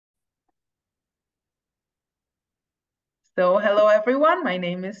So hello everyone, my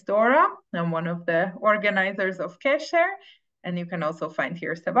name is Dora. I'm one of the organizers of Qesher, and you can also find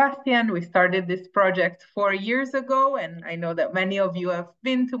here Sebastian. We started this project 4 years ago, and I know that many of you have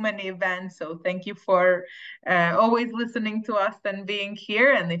been to many events, so thank you for always listening to us and being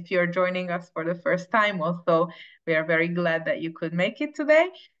here. And if you're joining us for the first time, also, we are very glad that you could make it today.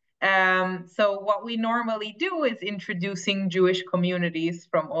 So what we normally do is introducing Jewish communities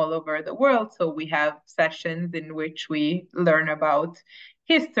from all over the world. So we have sessions in which we learn about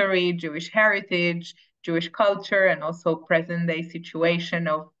history, Jewish heritage, Jewish culture, and also present day situation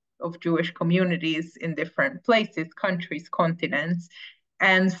of Jewish communities in different places, countries, continents.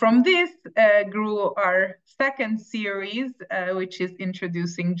 And from this grew our second series, which is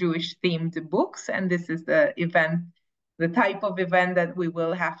introducing Jewish themed books. And this is the type of event that we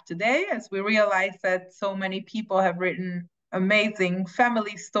will have today, as we realize that so many people have written amazing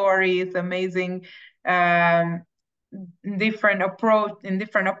family stories, amazing different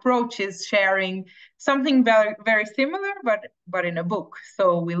approaches, sharing something very very similar, but in a book.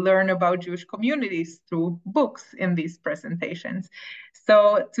 So we learn about Jewish communities through books in these presentations.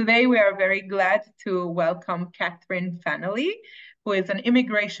 So today we are very glad to welcome Catherine Fennelly, who is an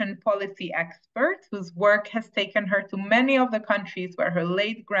immigration policy expert whose work has taken her to many of the countries where her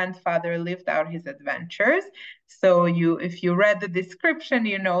late grandfather lived out his adventures. So if you read the description,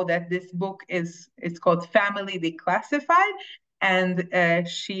 you know that this book is called Family Declassified, and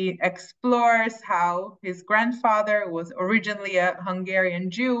she explores how his grandfather was originally a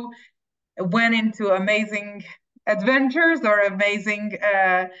Hungarian Jew, went into amazing adventures or amazing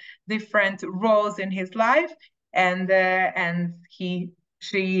different roles in his life, and she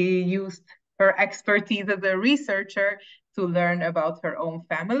used her expertise as a researcher to learn about her own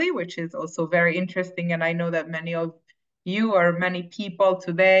family, which is also very interesting. And I know that many of you or many people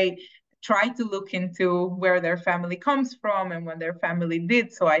today try to look into where their family comes from and when their family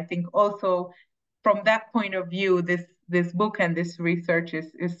did. So I think also from that point of view, this book and this research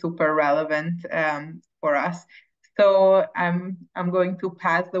is super relevant for us. So I'm going to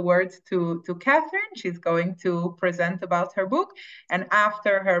pass the words to Catherine. She's going to present about her book, and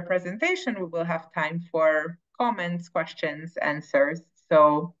after her presentation, we will have time for comments, questions, answers.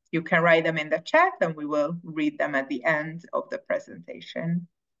 So you can write them in the chat, and we will read them at the end of the presentation.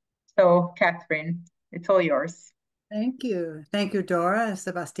 So Catherine, it's all yours. Thank you. Thank you, Dora,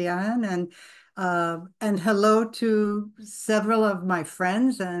 Sebastian, and hello to several of my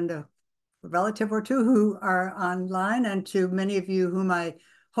friends and a relative or two who are online, and to many of you whom I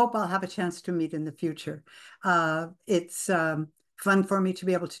hope I'll have a chance to meet in the future. It's fun for me to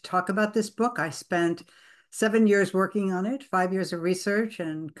be able to talk about this book. I spent 7 years working on it, 5 years of research,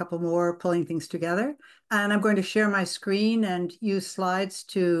 and a couple more pulling things together. And I'm going to share my screen and use slides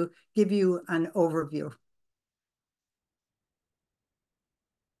to give you an overview.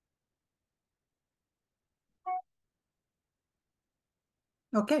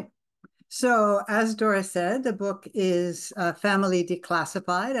 Okay, so as Dora said, the book is Family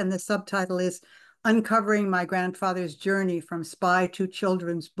Declassified, and the subtitle is Uncovering My Grandfather's Journey from Spy to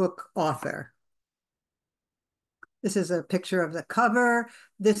Children's Book Author. This is a picture of the cover.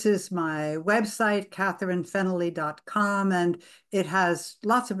 This is my website, catherinefennelly.com, and it has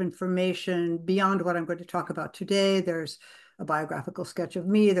lots of information beyond what I'm going to talk about today. There's a biographical sketch of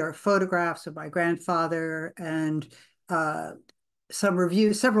me. There are photographs of my grandfather, and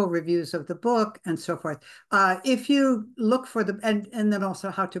several reviews of the book, and so forth. If you look for and then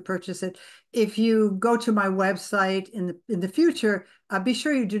also how to purchase it. If you go to my website in the future, be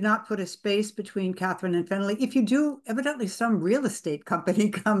sure you do not put a space between Catherine and Fennelly. If you do, evidently some real estate company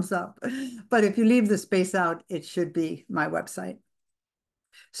comes up. But if you leave the space out, it should be my website.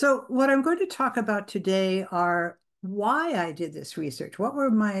 So what I'm going to talk about today are why I did this research. What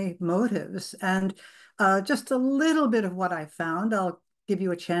were my motives? And just a little bit of what I found. I'll give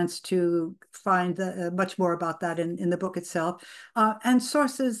you a chance to find much more about that in the book itself, and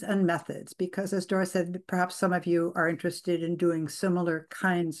sources and methods, because as Dora said, perhaps some of you are interested in doing similar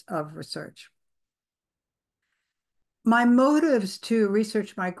kinds of research. My motives to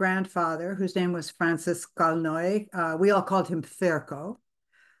research my grandfather, whose name was Francis Galnoy, we all called him Ferko.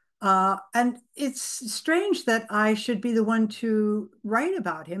 And it's strange that I should be the one to write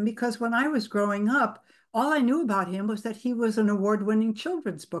about him, because when I was growing up, all I knew about him was that he was an award-winning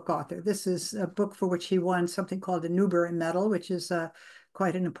children's book author. This is a book for which he won something called the Newbery Medal, which is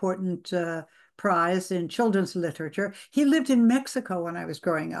quite an important prize in children's literature. He lived in Mexico when I was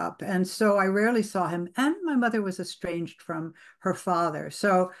growing up, and so I rarely saw him. And my mother was estranged from her father.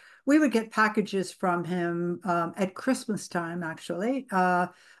 So we would get packages from him at Christmas time, actually.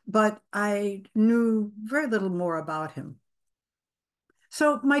 But I knew very little more about him.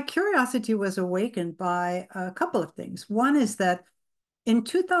 So my curiosity was awakened by a couple of things. One is that in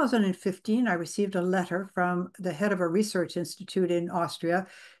 2015, I received a letter from the head of a research institute in Austria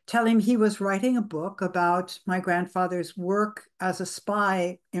telling he was writing a book about my grandfather's work as a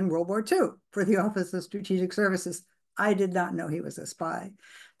spy in World War II for the Office of Strategic Services. I did not know he was a spy.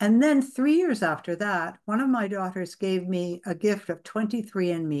 And then 3 years after that, one of my daughters gave me a gift of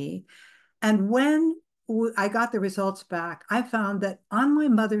 23andMe. And when I got the results back, I found that on my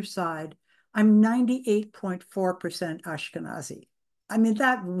mother's side, I'm 98.4% Ashkenazi. I mean,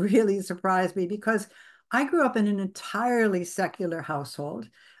 that really surprised me because I grew up in an entirely secular household.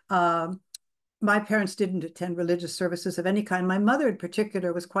 Um, my parents didn't attend religious services of any kind. My mother, in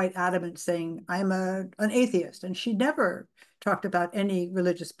particular, was quite adamant, saying, I'm an atheist. And she never talked about any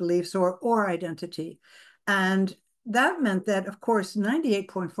religious beliefs or identity. And that meant that, of course,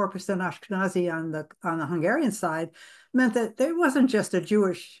 98.4% Ashkenazi on the Hungarian side meant that there wasn't just a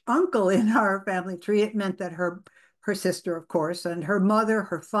Jewish uncle in our family tree. It meant that her sister, of course, and her mother,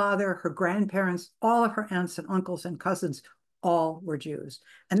 her father, her grandparents, all of her aunts and uncles and cousins, all were Jews.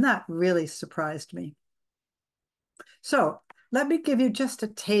 And that really surprised me. So let me give you just a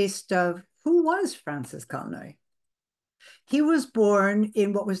taste of who was Francis Kalnoy. He was born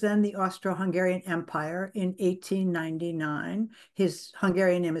in what was then the Austro-Hungarian Empire in 1899. His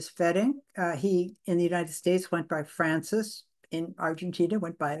Hungarian name is Ferenc. He, in the United States, went by Francis. In Argentina,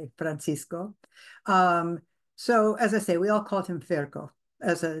 went by Francisco. So, as I say, we all called him Ferko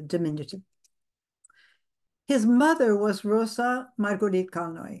as a diminutive. His mother was Rosa Marguerite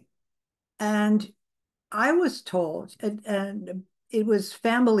Kalnoy. And I was told, and it was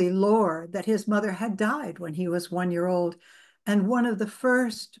family lore, that his mother had died when he was 1 year old. And one of the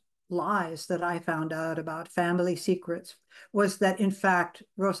first lies that I found out about family secrets was that, in fact,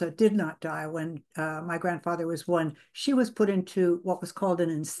 Rosa did not die when my grandfather was one. She was put into what was called an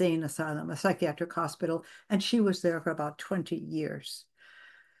insane asylum, a psychiatric hospital, and she was there for about 20 years.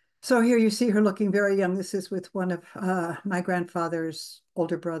 So here you see her looking very young. This is with one of my grandfather's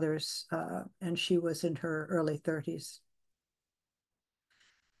older brothers, and she was in her early 30s.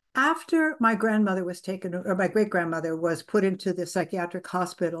 After my grandmother was taken, or my great-grandmother was put into the psychiatric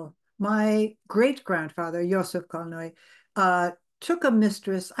hospital, my great-grandfather, Josef Kalnoy, took a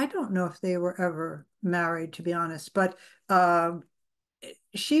mistress. I don't know if they were ever married, to be honest, but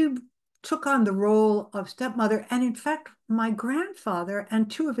she took on the role of stepmother. And in fact, my grandfather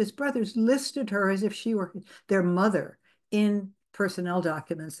and two of his brothers listed her as if she were their mother in personnel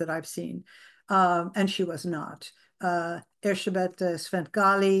documents that I've seen. And she was not. Erzsébet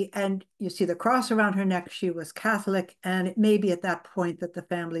Szentgály, and you see the cross around her neck. She was Catholic, and it may be at that point that the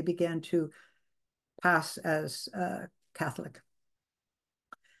family began to pass as Catholic.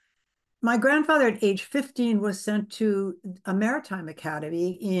 My grandfather at age 15 was sent to a maritime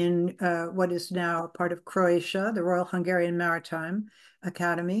academy in what is now part of Croatia, the Royal Hungarian Maritime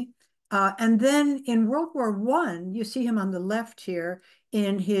Academy. And then in World War I, you see him on the left here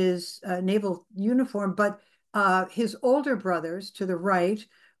in his naval uniform, but his older brothers to the right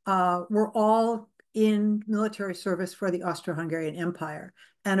were all in military service for the Austro-Hungarian Empire.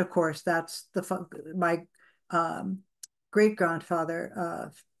 And of course, that's my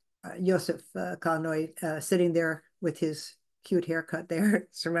great-grandfather, Josef Kalnoy, sitting there with his cute haircut there,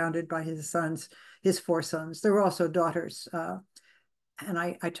 surrounded by his sons, his four sons. There were also daughters, and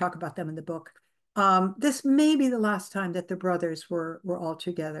I talk about them in the book. This may be the last time that the brothers were all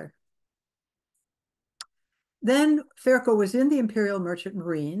together. Then Ferko was in the Imperial Merchant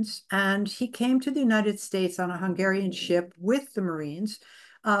Marines, and he came to the United States on a Hungarian ship with the Marines.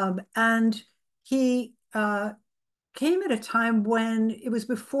 And he came at a time when it was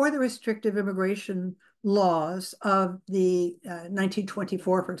before the restrictive immigration laws of the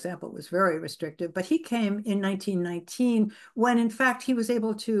 1924, for example, was very restrictive, but he came in 1919 when, in fact, he was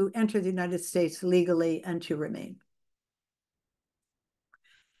able to enter the United States legally and to remain.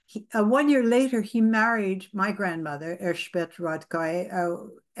 1 year later, he married my grandmother, Erzsébet Radkai.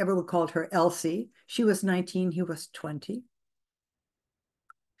 Everyone called her Elsie. She was 19, he was 20.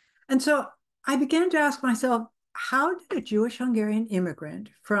 And so I began to ask myself, how did a Jewish Hungarian immigrant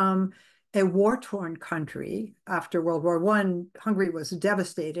from a war-torn country after World War I, Hungary was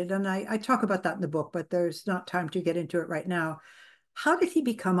devastated, and I talk about that in the book, but there's not time to get into it right now. How did he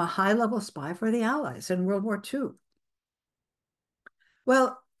become a high-level spy for the Allies in World War II?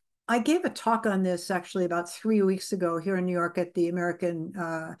 Well, I gave a talk on this actually about 3 weeks ago here in New York at the American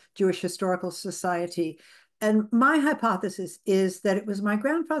Jewish Historical Society. And my hypothesis is that it was my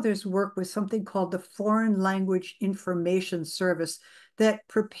grandfather's work with something called the Foreign Language Information Service that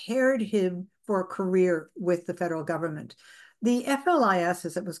prepared him for a career with the federal government. The FLIS,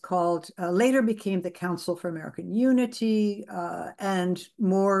 as it was called, later became the Council for American Unity, and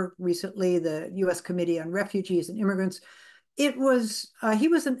more recently, the U.S. Committee on Refugees and Immigrants. He was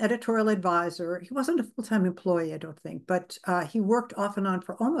an editorial advisor. He wasn't a full-time employee, I don't think, but he worked off and on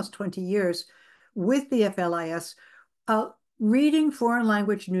for almost 20 years with the FLIS, reading foreign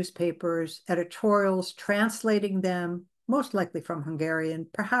language newspapers, editorials, translating them, most likely from Hungarian,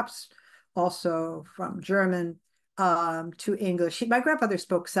 perhaps also from German, to English. My grandfather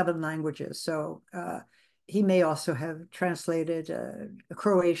spoke 7 languages, so he may also have translated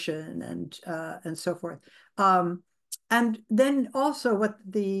Croatian and so forth. And then also what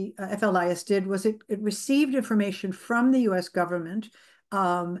the FLIS did was it received information from the US government,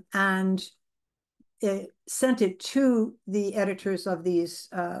 and it sent it to the editors of these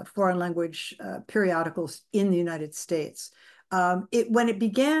foreign language periodicals in the United States. When it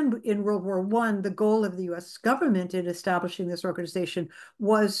began in World War I, the goal of the US government in establishing this organization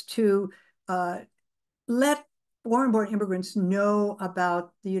was to let foreign-born immigrants know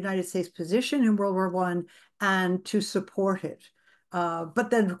about the United States position in World War I and to support it. But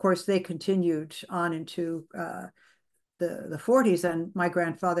then, of course, they continued on into the 40s, and my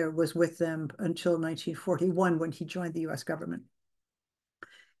grandfather was with them until 1941 when he joined the US government.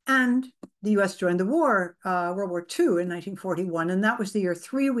 And the US joined the war, World War II in 1941, and that was the year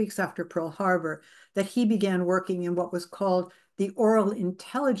 3 weeks after Pearl Harbor that he began working in what was called the Oral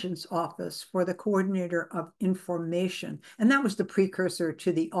Intelligence Office for the Coordinator of Information. And that was the precursor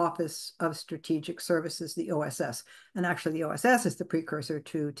to the Office of Strategic Services, the OSS. And actually the OSS is the precursor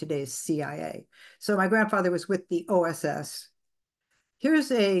to today's CIA. So my grandfather was with the OSS.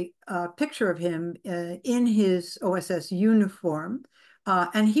 Here's a picture of him in his OSS uniform.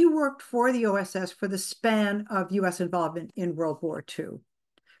 And he worked for the OSS for the span of US involvement in World War II,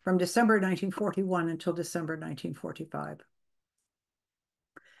 from December 1941 until December 1945.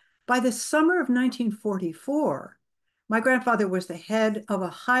 By the summer of 1944, my grandfather was the head of a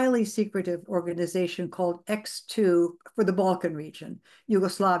highly secretive organization called X2 for the Balkan region,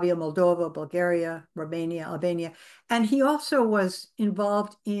 Yugoslavia, Moldova, Bulgaria, Romania, Albania. And he also was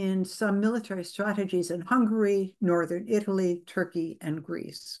involved in some military strategies in Hungary, northern Italy, Turkey, and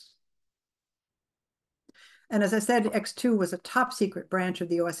Greece. And as I said, X2 was a top secret branch of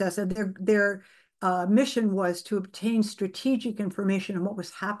the OSS, and their mission was to obtain strategic information on what was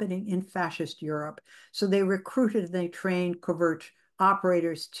happening in fascist Europe. So they recruited and they trained covert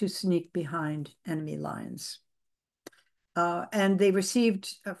operators to sneak behind enemy lines. And they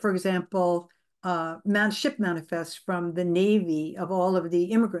received, for example, ship manifests from the Navy of all of the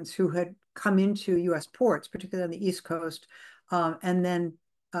immigrants who had come into US ports, particularly on the East Coast, and then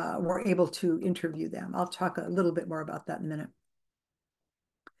were able to interview them. I'll talk a little bit more about that in a minute.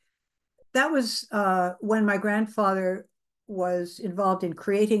 That was when my grandfather was involved in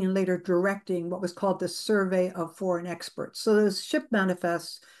creating and later directing what was called the Survey of Foreign Experts. So those ship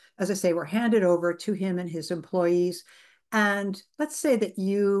manifests, as I say, were handed over to him and his employees. And let's say that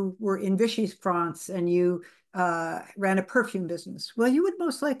you were in Vichy, France, and you ran a perfume business. Well, you would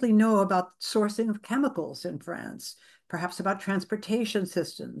most likely know about sourcing of chemicals in France, perhaps about transportation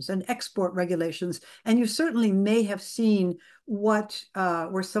systems and export regulations. And you certainly may have seen what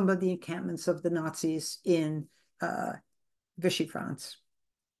were some of the encampments of the Nazis in Vichy, France.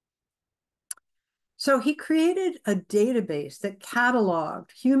 So he created a database that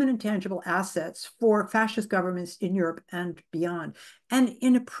cataloged human and tangible assets for fascist governments in Europe and beyond. And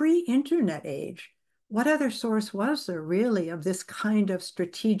in a pre-internet age, what other source was there really of this kind of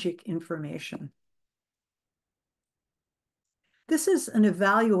strategic information? This is an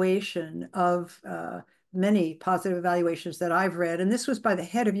evaluation of many positive evaluations that I've read, and this was by the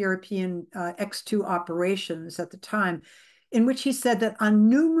head of European X2 operations at the time, in which he said that on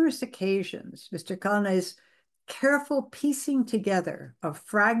numerous occasions, Mr. Kalnay's careful piecing together of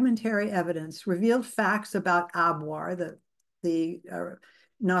fragmentary evidence revealed facts about Abwehr, the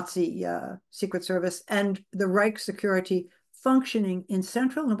Nazi Secret Service, and the Reich security functioning in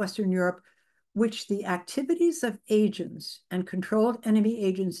Central and Western Europe, which the activities of agents and controlled enemy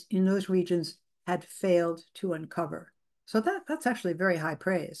agents in those regions had failed to uncover. So that's actually very high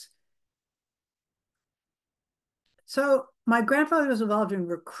praise. So my grandfather was involved in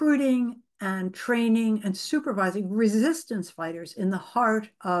recruiting and training and supervising resistance fighters in the heart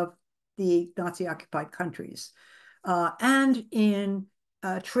of the Nazi-occupied countries, and in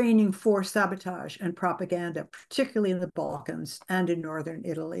training for sabotage and propaganda, particularly in the Balkans and in northern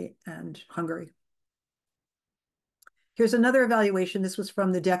Italy and Hungary. Here's another evaluation. This was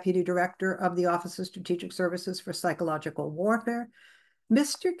from the Deputy Director of the Office of Strategic Services for Psychological Warfare.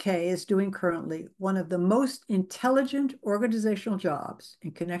 Mr. K is doing currently one of the most intelligent organizational jobs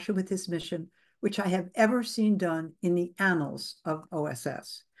in connection with his mission, which I have ever seen done in the annals of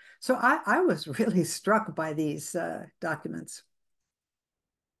OSS. So I was really struck by these documents.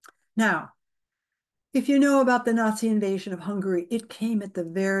 Now, if you know about the Nazi invasion of Hungary, it came at the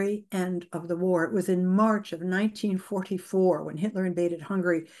very end of the war. It was in March of 1944 when Hitler invaded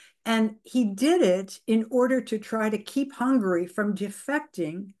Hungary. And he did it in order to try to keep Hungary from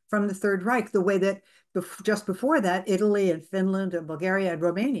defecting from the Third Reich, the way that just before that, Italy and Finland and Bulgaria and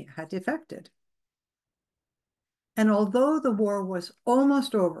Romania had defected. And although the war was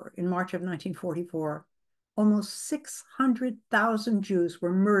almost over in March of 1944, almost 600,000 Jews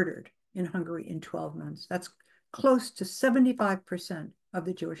were murdered in Hungary in 12 months. That's close to 75% of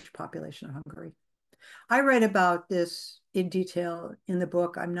the Jewish population of Hungary. I write about this in detail in the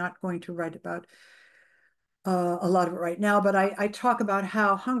book. I'm not going to write about a lot of it right now, but I talk about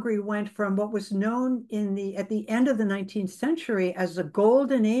how Hungary went from what was known at the end of the 19th century as the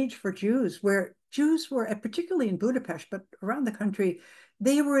golden age for Jews, where Jews were, particularly in Budapest, but around the country,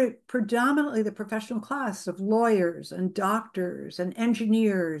 they were predominantly the professional class of lawyers and doctors and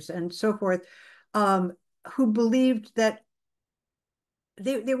engineers and so forth, who believed that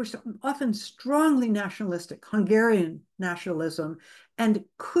they were often strongly nationalistic, Hungarian nationalism, and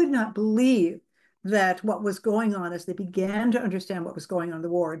could not believe that what was going on as they began to understand what was going on in the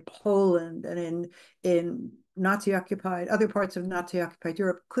war in Poland and in Nazi-occupied, other parts of Nazi-occupied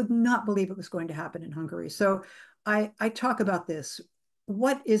Europe, could not believe it was going to happen in Hungary. So I talk about this.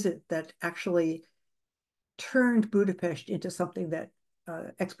 What is it that actually turned Budapest into something that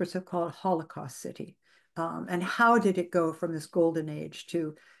experts have called Holocaust city? And how did it go from this golden age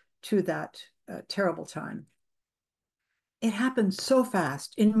to that terrible time? It happened so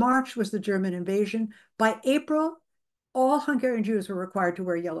fast. In March was the German invasion. By April, all Hungarian Jews were required to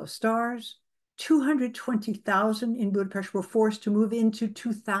wear yellow stars. 220,000 in Budapest were forced to move into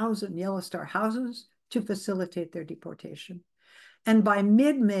 2,000 yellow star houses to facilitate their deportation. And by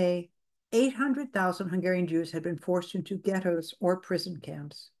mid-May, 800,000 Hungarian Jews had been forced into ghettos or prison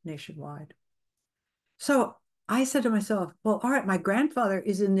camps nationwide. So I said to myself, well, all right, my grandfather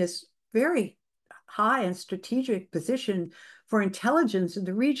is in this very high and strategic position for intelligence in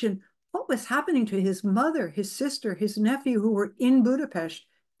the region. What was happening to his mother, his sister, his nephew, who were in Budapest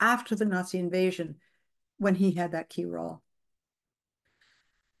after the Nazi invasion when he had that key role?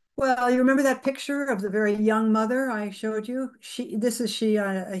 Well, you remember that picture of the very young mother I showed you? This is she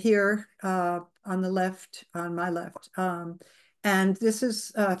here on the left, on my left. And this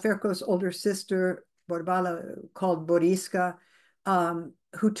is Ferko's older sister, Borbala, called Boriska,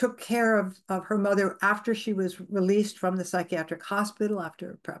 who took care of her mother after she was released from the psychiatric hospital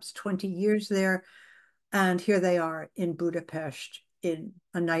after perhaps 20 years there. And here they are in Budapest in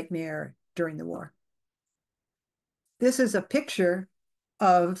a nightmare during the war. This is a picture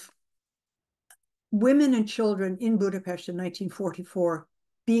of women and children in Budapest in 1944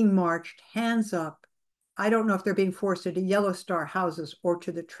 being marched, hands up. I don't know if they're being forced into Yellow Star houses or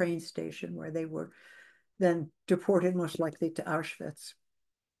to the train station where they were then deported, most likely to Auschwitz.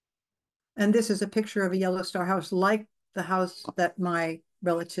 And this is a picture of a Yellow Star house like the house that my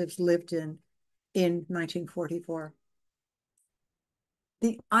relatives lived in 1944.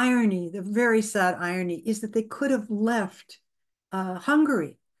 The irony, the very sad irony, is that they could have left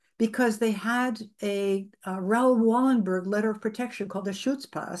Hungary because they had a Raoul Wallenberg letter of protection called the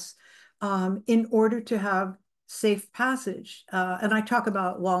Schutzpass in order to have safe passage. And I talk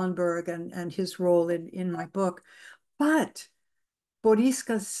about Wallenberg and his role in my book. But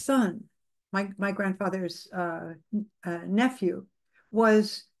Boriska's son, my grandfather's nephew,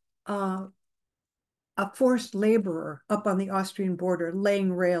 was a forced laborer up on the Austrian border,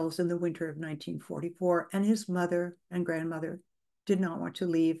 laying rails in the winter of 1944. And his mother and grandmother did not want to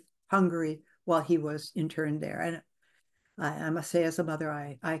leave Hungary while he was interned there. And I must say, as a mother,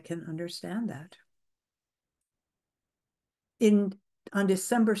 I can understand that. On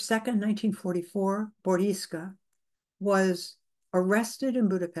December 2nd, 1944, Boriska was arrested in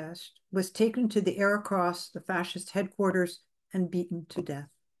Budapest, was taken to the Air Cross, the fascist headquarters, and beaten to death.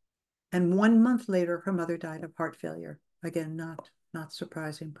 And 1 month later, her mother died of heart failure. Again, not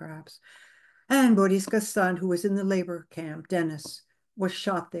surprising, perhaps. And Boriska's son, who was in the labor camp, Dennis, was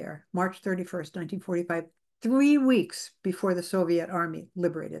shot there, March 31st, 1945, 3 weeks before the Soviet army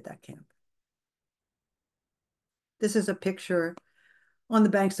liberated that camp. This is a picture on the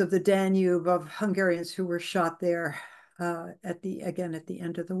banks of the Danube of Hungarians who were shot there at the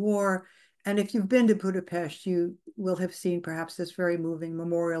end of the war. And if you've been to Budapest, you will have seen perhaps this very moving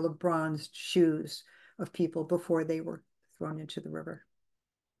memorial of bronzed shoes of people before they were thrown into the river.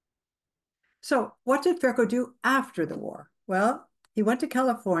 So what did Ferko do after the war? Well, he went to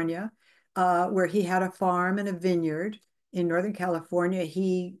California, where he had a farm and a vineyard in Northern California.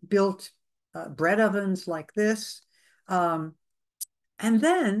 He built bread ovens like this. Um, and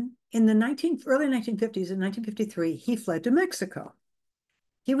then in the early 1950s, in 1953, he fled to Mexico.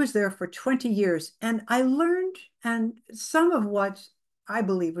 He was there for 20 years. And I learned, and some of what I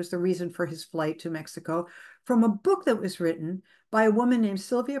believe was the reason for his flight to Mexico, from a book that was written by a woman named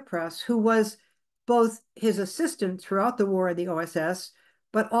Sylvia Press, who was both his assistant throughout the war in the OSS,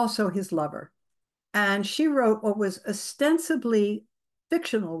 but also his lover. And she wrote what was ostensibly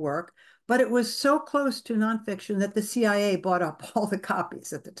fictional work, but it was so close to nonfiction that the CIA bought up all the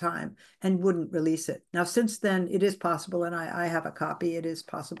copies at the time and wouldn't release it. Now, since then, it is possible, and I have a copy, it is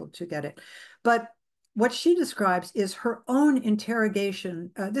possible to get it. But what she describes is her own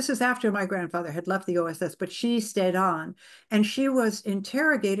interrogation. This is after my grandfather had left the OSS, but she stayed on, and she was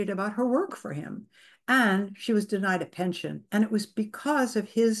interrogated about her work for him. And she was denied a pension. And it was because of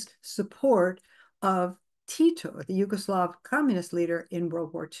his support of Tito, the Yugoslav communist leader in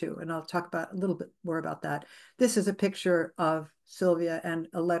World War II. And I'll talk about a little bit more about that. This is a picture of Sylvia and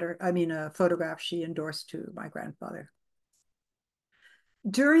a photograph she endorsed to my grandfather.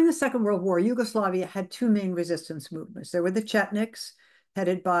 During the Second World War, Yugoslavia had two main resistance movements. There were the Chetniks,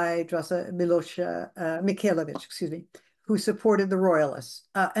 headed by Mikhailovich, who supported the royalists.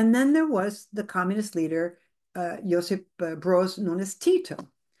 And then there was the communist leader, Josip Broz, known as Tito.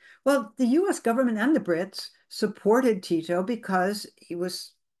 Well, the US government and the Brits supported Tito because he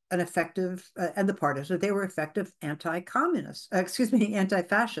was an effective, and the partisans, they were effective anti-communists,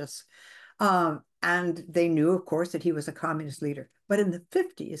 anti-fascists. And they knew, of course, that he was a communist leader. But in the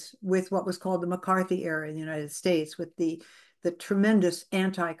 50s, with what was called the McCarthy era in the United States, with the tremendous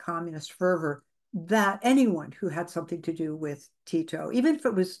anti-communist fervor, that anyone who had something to do with Tito, even if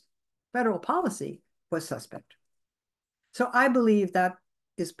it was federal policy, was suspect. So I believe that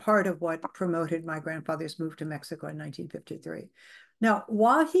is part of what promoted my grandfather's move to Mexico in 1953. Now,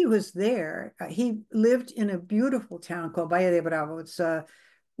 while he was there, he lived in a beautiful town called Valle de Bravo.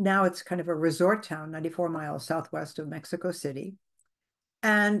 Now it's kind of a resort town, 94 miles southwest of Mexico City.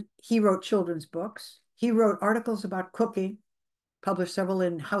 And he wrote children's books. He wrote articles about cooking, published several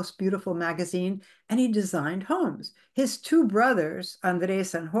in House Beautiful magazine, and he designed homes. His two brothers,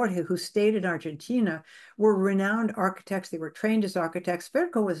 Andres and Jorge, who stayed in Argentina, were renowned architects. They were trained as architects.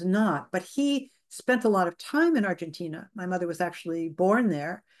 Ferko was not, but he spent a lot of time in Argentina. My mother was actually born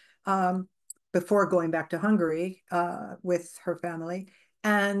there before going back to Hungary with her family.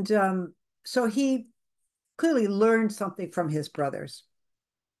 And so he clearly learned something from his brothers.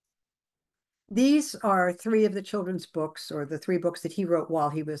 These are three of the children's books, or the three books that he wrote while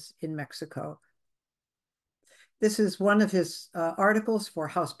he was in Mexico. This is one of his articles for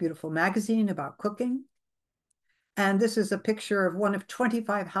House Beautiful magazine about cooking. And this is a picture of one of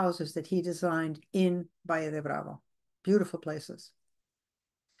 25 houses that he designed in Valle de Bravo. Beautiful places.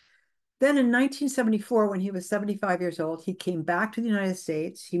 Then in 1974, when he was 75 years old, he came back to the United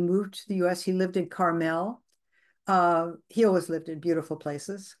States. He moved to the US. He lived in Carmel. He always lived in beautiful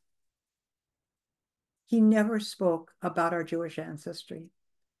places. He never spoke about our Jewish ancestry.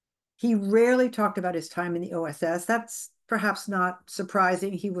 He rarely talked about his time in the OSS. That's perhaps not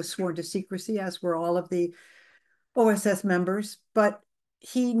surprising. He was sworn to secrecy, as were all of the OSS members, but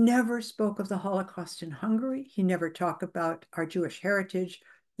he never spoke of the Holocaust in Hungary. He never talked about our Jewish heritage,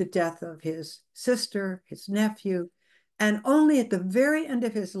 the death of his sister, his nephew, and only at the very end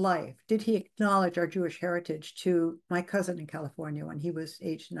of his life did he acknowledge our Jewish heritage to my cousin in California when he was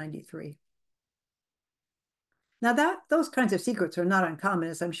aged 93. Now those kinds of secrets are not uncommon,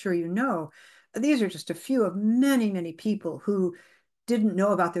 as I'm sure you know. These are just a few of many, many people who didn't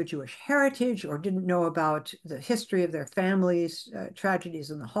know about their Jewish heritage or didn't know about the history of their families, tragedies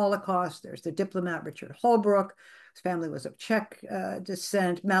in the Holocaust. There's the diplomat Richard Holbrooke. His family was of Czech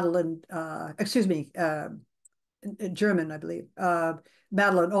descent. German, I believe.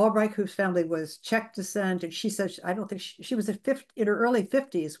 Madeleine Albright, whose family was Czech descent, and she says, I don't think she was in her early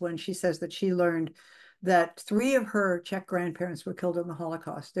 50s when she says that she learned that 3 of her Czech grandparents were killed in the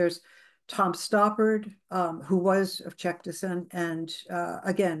Holocaust. There's Tom Stoppard, who was of Czech descent, and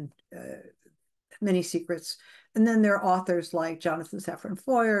again, many secrets. And then there are authors like Jonathan Safran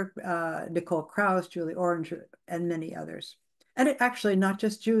Foer, Nicole Krauss, Julie Orange, and many others. And it actually not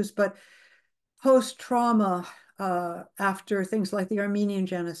just Jews, but post-trauma after things like the Armenian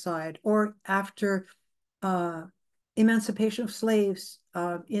genocide or after emancipation of slaves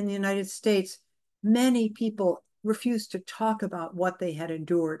in the United States, many people refused to talk about what they had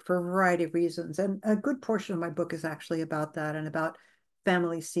endured for a variety of reasons. And a good portion of my book is actually about that and about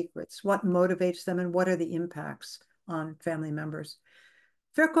family secrets, what motivates them, and what are the impacts on family members.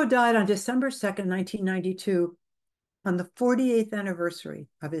 Ferko died on December 2nd, 1992, on the 48th anniversary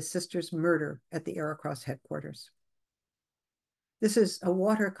of his sister's murder at the Aerocross headquarters. This is a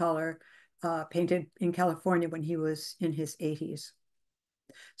watercolor painted in California when he was in his 80s.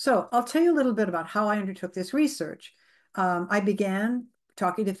 So I'll tell you a little bit about how I undertook this research. I began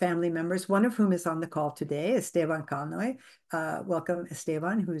talking to family members, one of whom is on the call today, Esteban Canoy. Welcome,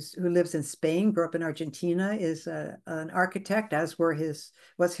 Esteban, who lives in Spain, grew up in Argentina, is an architect, as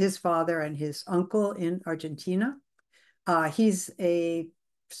was his father and his uncle in Argentina. He's a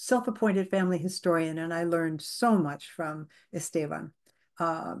self-appointed family historian, and I learned so much from Esteban.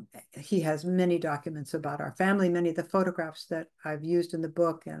 He has many documents about our family. Many of the photographs that I've used in the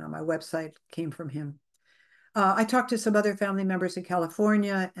book and on my website came from him. I talked to some other family members in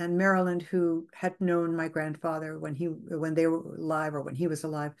California and Maryland who had known my grandfather when they were alive or when he was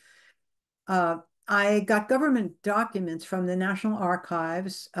alive. I got government documents from the National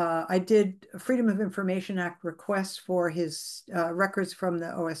Archives. I did a Freedom of Information Act requests for his records from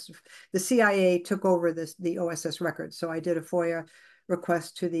the OSS. The CIA took over the OSS records. So I did a FOIA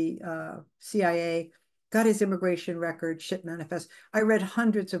request to the CIA, got his immigration record, ship manifest. I read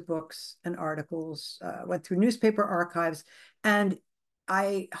hundreds of books and articles, went through newspaper archives. And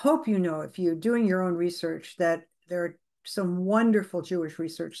I hope you know, if you're doing your own research, that there are some wonderful Jewish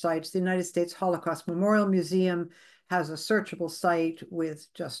research sites. The United States Holocaust Memorial Museum has a searchable site with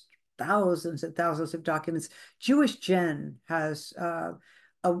just thousands and thousands of documents. Jewish Gen has a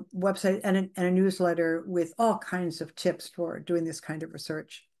website and a newsletter with all kinds of tips for doing this kind of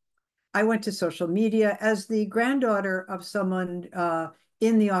research. I went to social media. As the granddaughter of someone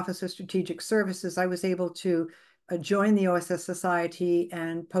in the Office of Strategic Services, I was able to join the OSS Society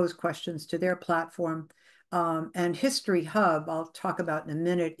and pose questions to their platform. And History Hub, I'll talk about in a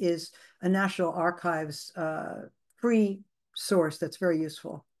minute, is a National Archives free source that's very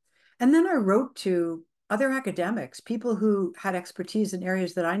useful. And then I wrote to other academics, people who had expertise in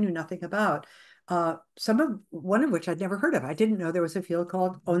areas that I knew nothing about. One of which I'd never heard of. I didn't know there was a field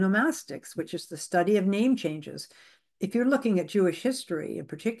called onomastics, which is the study of name changes. If you're looking at Jewish history in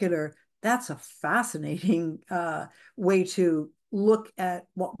particular, that's a fascinating way to look at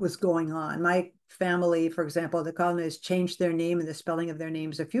what was going on. My family, for example, the colonists changed their name and the spelling of their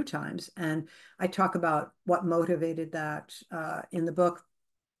names a few times. And I talk about what motivated that in the book.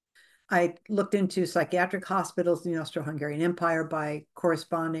 I looked into psychiatric hospitals in the Austro-Hungarian Empire by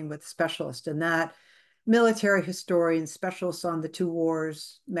corresponding with specialists in that, military historians, specialists on the two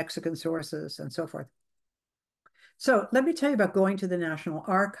wars, Mexican sources, and so forth. So let me tell you about going to the National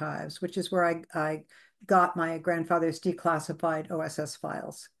Archives, which is where I got my grandfather's declassified OSS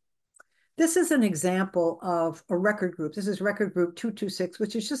files. This is an example of a record group. This is record group 226,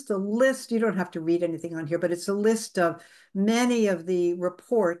 which is just a list. You don't have to read anything on here, but it's a list of many of the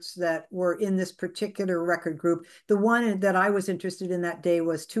reports that were in this particular record group. The one that I was interested in that day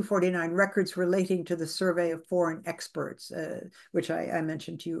was 249 records relating to the survey of foreign experts, which I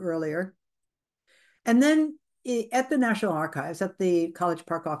mentioned to you earlier. And then at the National Archives, at the College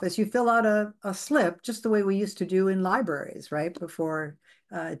Park office, you fill out a slip, just the way we used to do in libraries, right? Before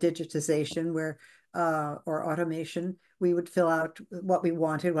digitization or automation, we would fill out what we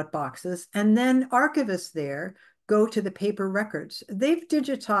wanted, what boxes, and then archivists there go to the paper records. They've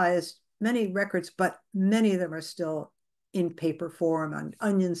digitized many records, but many of them are still in paper form on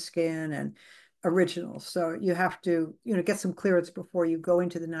onion skin and originals. So you have to, get some clearance before you go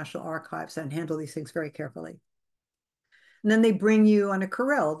into the National Archives and handle these things very carefully. And then they bring you on a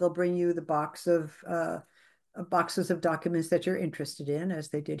corral. They'll bring you the boxes of documents that you're interested in, as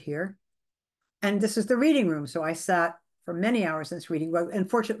they did here. And this is the reading room. So I sat for many hours in this reading room.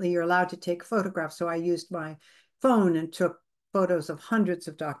 Unfortunately, you're allowed to take photographs. So I used my phone and took photos of hundreds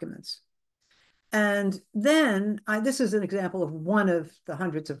of documents. And then this is an example of one of the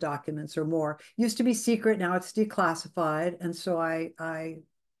hundreds of documents or more. Used to be secret, now it's declassified. And so I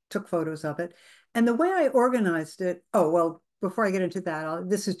took photos of it. And the way I organized it, before I get into that,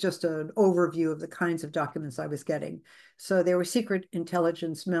 this is just an overview of the kinds of documents I was getting. So there were secret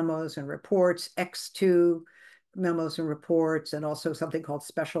intelligence memos and reports, X2 memos and reports, and also something called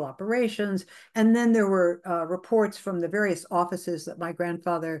special operations. And then there were reports from the various offices that my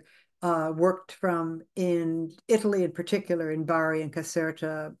grandfather worked from in Italy, in particular, in Bari and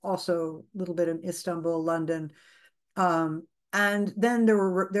Caserta, also a little bit in Istanbul, London. And then there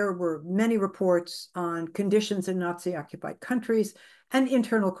were many reports on conditions in Nazi-occupied countries and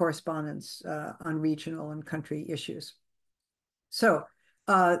internal correspondence on regional and country issues. So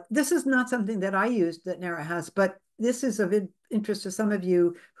this is not something that I used that NARA has, but this is of interest to some of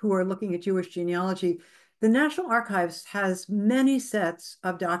you who are looking at Jewish genealogy, the National Archives has many sets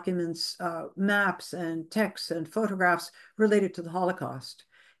of documents, maps and texts and photographs related to the Holocaust,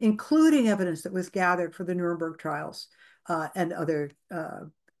 including evidence that was gathered for the Nuremberg trials and other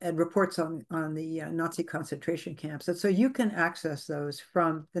and reports on the Nazi concentration camps. And so you can access those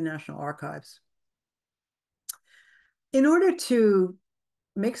from the National Archives. In order to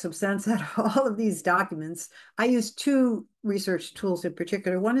make some sense out of all of these documents, I use two research tools in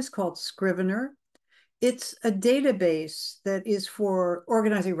particular. One is called Scrivener. It's a database that is for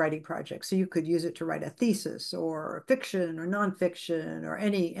organizing writing projects. So you could use it to write a thesis or fiction or nonfiction or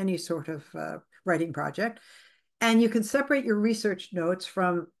any sort of writing project. And you can separate your research notes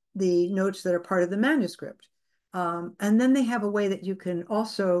from the notes that are part of the manuscript. And then they have a way that you can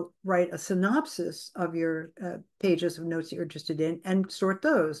also write a synopsis of your pages of notes that you're interested in and sort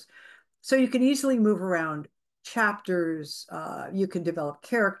those. So you can easily move around chapters, you can develop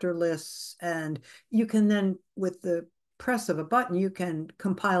character lists, and you can then, with the press of a button, you can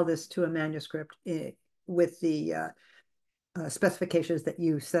compile this to a manuscript with the specifications that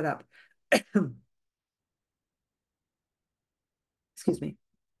you set up. Excuse me.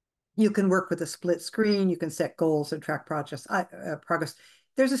 You can work with a split screen, you can set goals and track progress.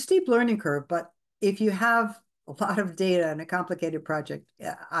 There's a steep learning curve, but if you have a lot of data and a complicated project,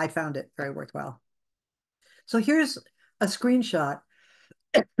 I found it very worthwhile. So here's a screenshot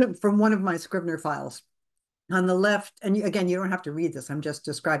from one of my Scrivener files. On the left, and again, you don't have to read this, I'm just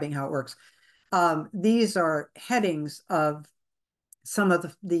describing how it works. These are headings of some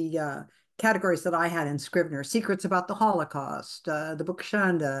of the categories that I had in Scrivener: secrets about the Holocaust, the book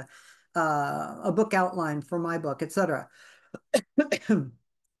Shanda, a book outline for my book, etc.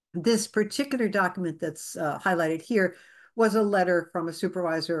 This particular document that's highlighted here was a letter from a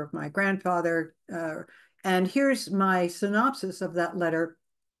supervisor of my grandfather. And here's my synopsis of that letter,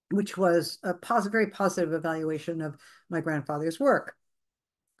 which was a very positive evaluation of my grandfather's work.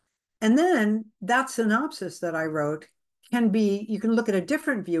 And then that synopsis that I wrote you can look at a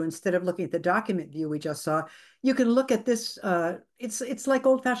different view instead of looking at the document view we just saw. You can look at this, it's like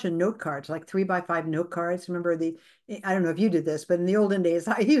old-fashioned note cards, like 3x5 note cards. Remember I don't know if you did this, but in the olden days,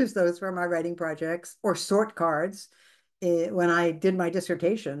 I used those for my writing projects, or sort cards. When I did my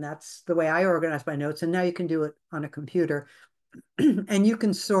dissertation, that's the way I organized my notes. And now you can do it on a computer. And you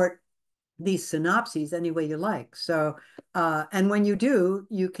can sort these synopses any way you like. So, and when you do,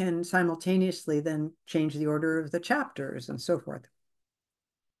 you can simultaneously then change the order of the chapters and so forth.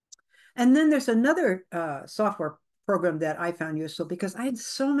 And then there's another software program that I found useful because I had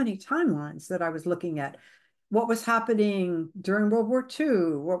so many timelines that I was looking at. What was happening during World War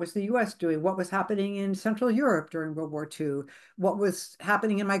II? What was the US doing? What was happening in Central Europe during World War II? What was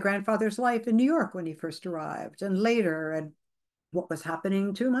happening in my grandfather's life in New York when he first arrived and later? And what was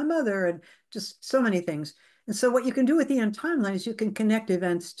happening to my mother, and just so many things. And so what you can do with the end timeline is you can connect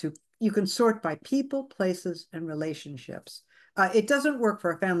events you can sort by people, places, and relationships. It doesn't work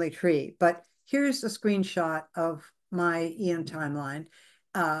for a family tree, but here's a screenshot of my EM timeline.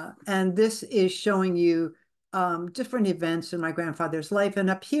 And this is showing you different events in my grandfather's life. And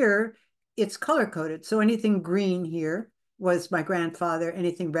up here, it's color-coded. So anything green here was my grandfather,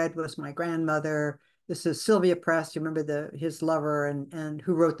 anything red was my grandmother. This is Sylvia Press, you remember his lover and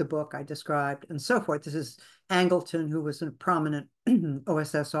who wrote the book I described, and so forth. This is Angleton, who was a prominent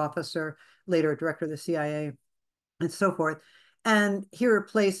OSS officer, later director of the CIA, and so forth. And here are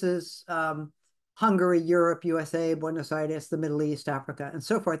places, Hungary, Europe, USA, Buenos Aires, the Middle East, Africa, and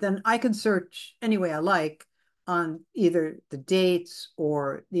so forth. And I can search any way I like on either the dates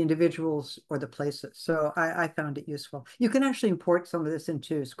or the individuals or the places. So I found it useful. You can actually import some of this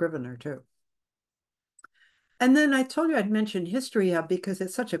into Scrivener too. And then I told you I'd mention History Hub because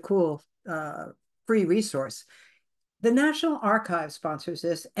it's such a cool free resource. The National Archives sponsors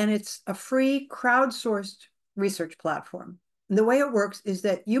this, and it's a free crowdsourced research platform. And the way it works is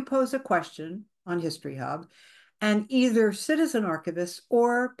that you pose a question on History Hub, and either citizen archivists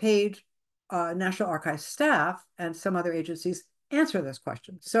or paid National Archives staff and some other agencies answer this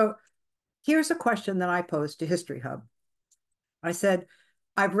question. So here's a question that I posed to History Hub. I said,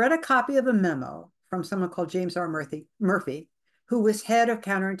 I've read a copy of a memo from someone called James R. Murphy, who was head of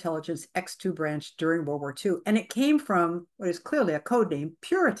counterintelligence X2 branch during World War II. And it came from what is clearly a code name,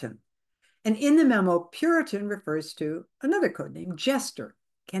 Puritan. And in the memo, Puritan refers to another code name, Jester.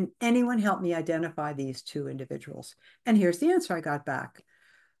 Can anyone help me identify these two individuals? And here's the answer I got back.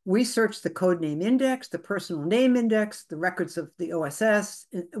 We searched the code name index, the personal name index, the records of the OSS,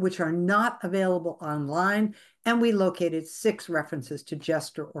 which are not available online. And we located 6 references to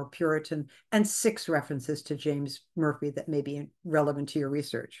Jester or Puritan and 6 references to James Murphy that may be relevant to your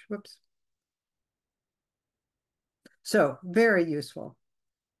research. Whoops. So very useful.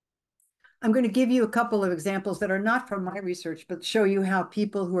 I'm going to give you a couple of examples that are not from my research, but show you how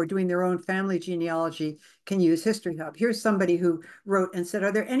people who are doing their own family genealogy can use History Hub. Here's somebody who wrote and said,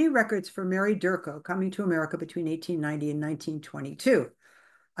 are there any records for Mary Durko coming to America between 1890 and 1922?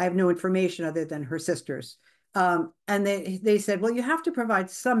 I have no information other than her sisters. And they said, well, you have to provide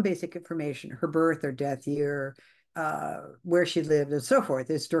some basic information, her birth or death year, where she lived, and so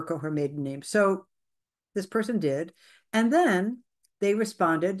forth. Is Durko her maiden name? So this person did. And then they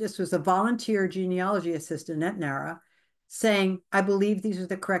responded, this was a volunteer genealogy assistant at NARA, saying, I believe these are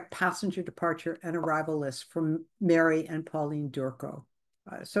the correct passenger departure and arrival lists from Mary and Pauline Durko.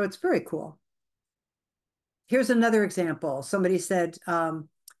 So it's very cool. Here's another example. Somebody said, I'm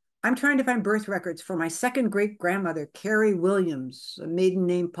trying to find birth records for my second great-grandmother, Carrie Williams, a maiden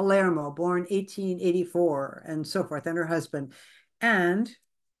name Palermo, born 1884, and so forth, and her husband. And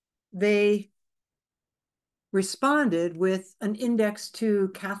they responded with an index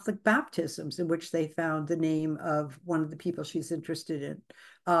to Catholic baptisms in which they found the name of one of the people she's interested in.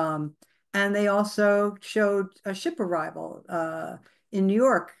 And they also showed a ship arrival in New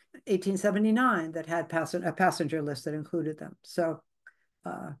York, 1879, that had a passenger list that included them. So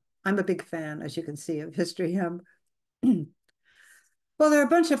I'm a big fan, as you can see, of History Hub. Well, there are a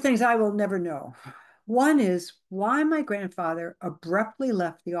bunch of things I will never know. One is why my grandfather abruptly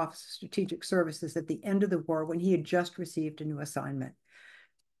left the Office of Strategic Services at the end of the war when he had just received a new assignment.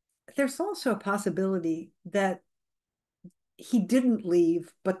 There's also a possibility that he didn't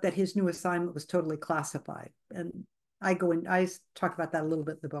leave, but that his new assignment was totally classified. And I talk about that a little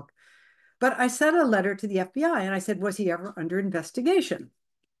bit in the book. But I sent a letter to the FBI and I said, was he ever under investigation?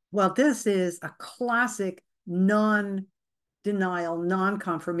 Well, this is a classic non-denial,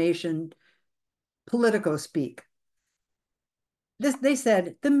 non-confirmation Politico speak. They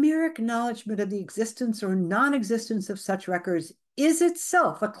said, the mere acknowledgement of the existence or non-existence of such records is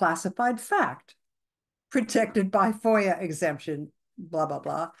itself a classified fact, protected by FOIA exemption, blah, blah,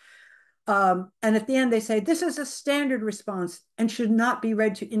 blah. And at the end, they say, this is a standard response and should not be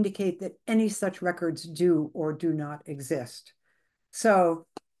read to indicate that any such records do or do not exist. So,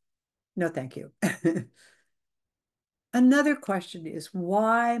 no, thank you. Another question is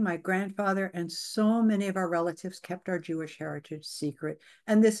why my grandfather and so many of our relatives kept our Jewish heritage secret.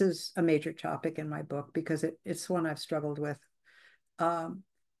 And this is a major topic in my book because it's one I've struggled with.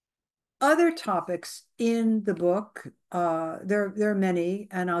 Other topics in the book, there are many,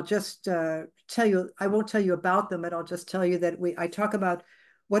 and I'll just tell you, I won't tell you about them, but I'll just tell you that I talk about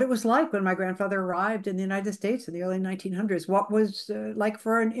what it was like when my grandfather arrived in the United States in the early 1900s, what was like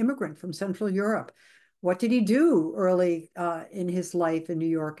for an immigrant from Central Europe. What did he do early in his life in New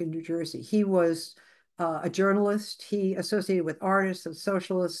York and New Jersey? He was a journalist. He associated with artists and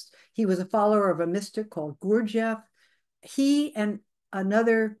socialists. He was a follower of a mystic called Gurdjieff. He and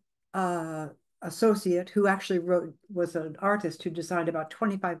another associate who actually was an artist who designed about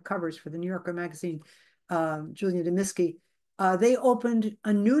 25 covers for the New Yorker magazine, Julian Demiski, they opened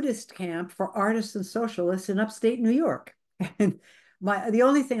a nudist camp for artists and socialists in upstate New York. And the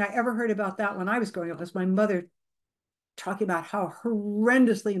only thing I ever heard about that when I was growing up was my mother talking about how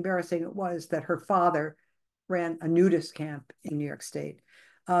horrendously embarrassing it was that her father ran a nudist camp in New York State.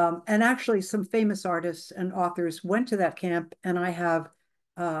 And actually some famous artists and authors went to that camp. And I have,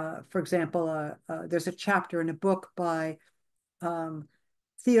 for example, there's a chapter in a book by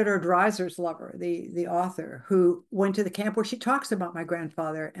Theodore Dreiser's lover, the author, who went to the camp where she talks about my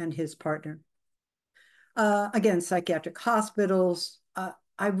grandfather and his partner. Again, psychiatric hospitals.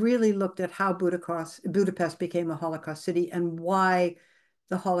 I really looked at how Budapest became a Holocaust city and why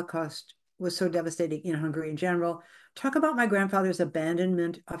the Holocaust was so devastating in Hungary in general. Talk about my grandfather's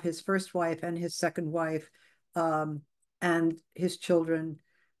abandonment of his first wife and his second wife and his children.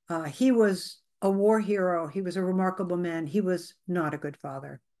 He was a war hero. He was a remarkable man. He was not a good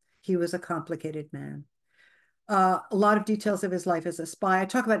father. He was a complicated man. A lot of details of his life as a spy. I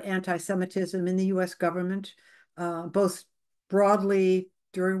talk about anti-Semitism in the US government, both broadly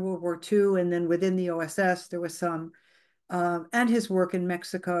during World War II and then within the OSS, there was some, and his work in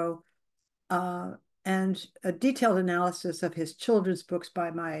Mexico, and a detailed analysis of his children's books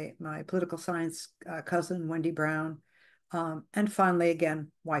by my political science cousin, Wendy Brown. And finally,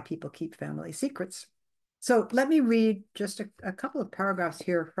 again, why people keep family secrets. So let me read just a couple of paragraphs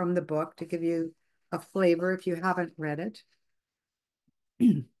here from the book to give you a flavor if you haven't read it.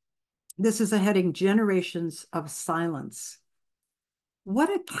 This is a heading, Generations of Silence. What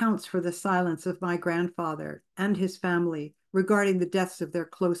accounts for the silence of my grandfather and his family regarding the deaths of their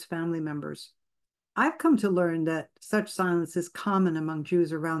close family members? I've come to learn that such silence is common among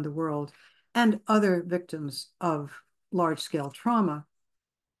Jews around the world and other victims of large-scale trauma.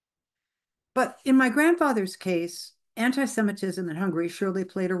 But in my grandfather's case, anti-Semitism in Hungary surely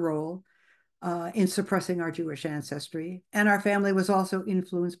played a role in suppressing our Jewish ancestry. And our family was also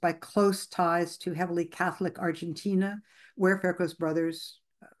influenced by close ties to heavily Catholic Argentina, where Ferko's brothers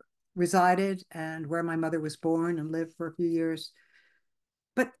resided and where my mother was born and lived for a few years.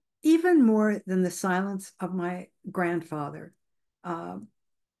 But even more than the silence of my grandfather and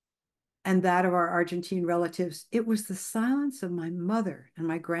that of our Argentine relatives, it was the silence of my mother and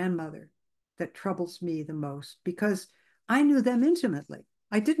my grandmother that troubles me the most, because I knew them intimately.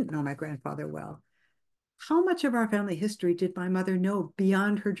 I didn't know my grandfather well. How much of our family history did my mother know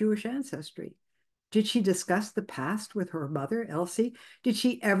beyond her Jewish ancestry? Did she discuss the past with her mother, Elsie? Did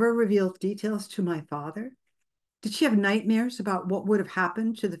she ever reveal details to my father? Did she have nightmares about what would have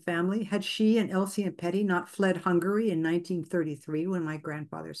happened to the family had she and Elsie and Petty not fled Hungary in 1933 when my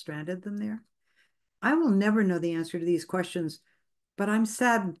grandfather stranded them there? I will never know the answer to these questions, but I'm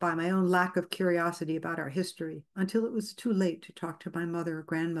saddened by my own lack of curiosity about our history until it was too late to talk to my mother or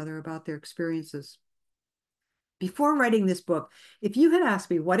grandmother about their experiences. Before writing this book, if you had asked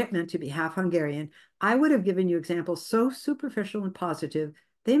me what it meant to be half Hungarian, I would have given you examples so superficial and positive,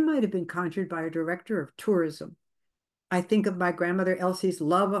 they might have been conjured by a director of tourism. I think of my grandmother Elsie's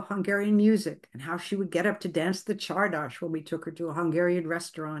love of Hungarian music and how she would get up to dance the Csardas when we took her to a Hungarian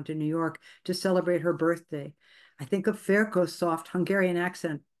restaurant in New York to celebrate her birthday. I think of Ferko's soft Hungarian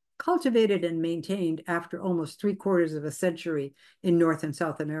accent, cultivated and maintained after almost 3/4 of a century in North and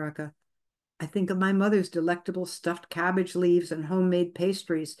South America. I think of my mother's delectable stuffed cabbage leaves and homemade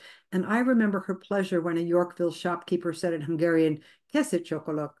pastries, and I remember her pleasure when a Yorkville shopkeeper said in Hungarian, "Kese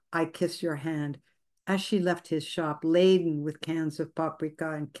csokolok," I kiss your hand, as she left his shop laden with cans of paprika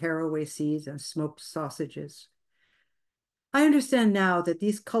and caraway seeds and smoked sausages. I understand now that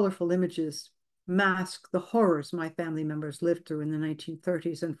these colorful images mask the horrors my family members lived through in the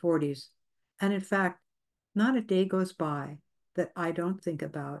 1930s and 40s. And in fact, not a day goes by that I don't think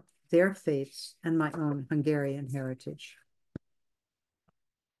about their faiths and my own Hungarian heritage.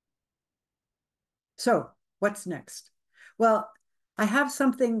 So, what's next? Well, I have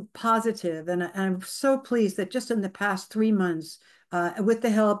something positive, and I'm so pleased that just in the past 3 months, with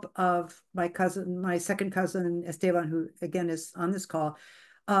the help of my cousin, my second cousin, Esteban, who again is on this call,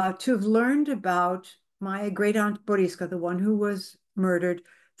 to have learned about my great aunt Boriska, the one who was murdered,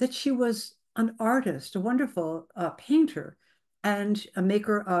 that she was an artist, a wonderful painter, and a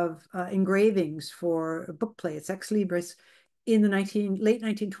maker of engravings for book plates, ex libris, in the late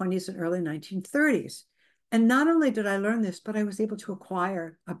 1920s and early 1930s. And not only did I learn this, but I was able to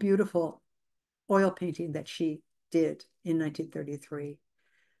acquire a beautiful oil painting that she did in 1933.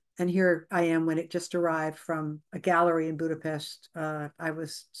 And here I am when it just arrived from a gallery in Budapest. I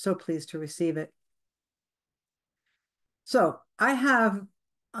was so pleased to receive it. So I have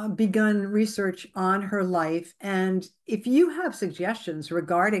begun research on her life. And if you have suggestions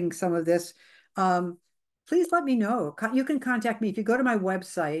regarding some of this, please let me know. You can contact me. If you go to my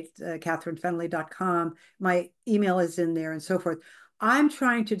website, catherinefenley.com, my email is in there and so forth. I'm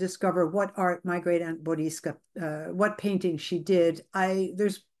trying to discover what art my great aunt Boriska, what painting she did.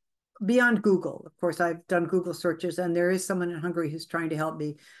 There's beyond Google. Of course, I've done Google searches, and there is someone in Hungary who's trying to help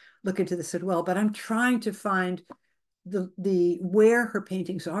me look into this as well. But I'm trying to find the where her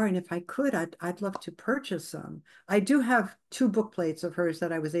paintings are, and if I could, I'd love to purchase some. I do have 2 book plates of hers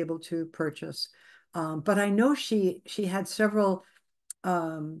that I was able to purchase, but I know she had several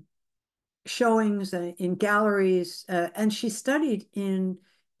showings in galleries, and she studied in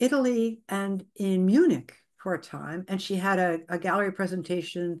Italy and in Munich for a time, and she had a gallery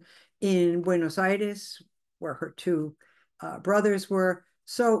presentation in Buenos Aires where her 2 brothers were.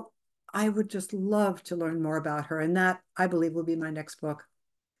 So I would just love to learn more about her, and that, I believe, will be my next book.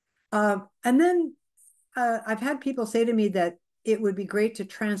 And then I've had people say to me that it would be great to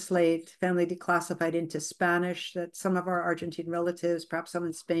translate Family Declassified into Spanish, that some of our Argentine relatives, perhaps some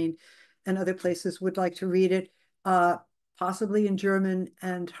in Spain and other places, would like to read it, possibly in German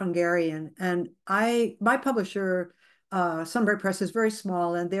and Hungarian. And my publisher, Sunbury Press, is very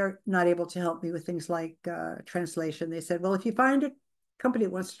small, and they're not able to help me with things like translation. They said, well, if you find a company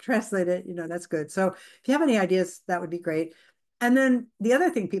that wants to translate it, that's good. So if you have any ideas, that would be great. And then the other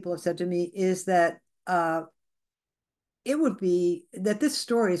thing people have said to me is that it would be that this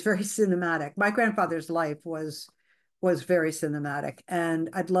story is very cinematic. My grandfather's life was was very cinematic. And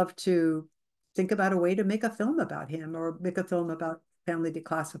I'd love to think about a way to make a film about him or make a film about Family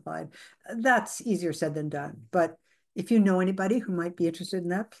Declassified. That's easier said than done. But if you know anybody who might be interested in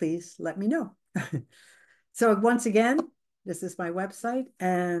that, please let me know. So once again, this is my website,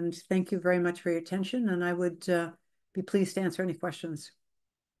 and thank you very much for your attention. And I would be pleased to answer any questions.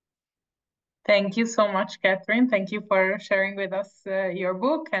 Thank you so much, Catherine. Thank you for sharing with us your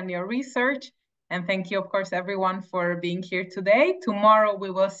book and your research. And thank you, of course, everyone for being here today. Tomorrow,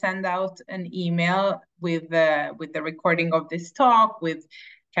 we will send out an email with the recording of this talk, with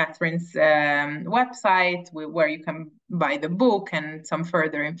Catherine's website, where you can buy the book and some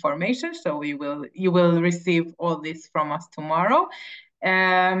further information. So you will receive all this from us tomorrow.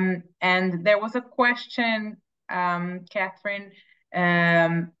 And there was a question, Catherine.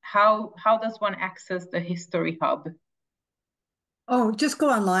 How does one access the History Hub? Oh, just go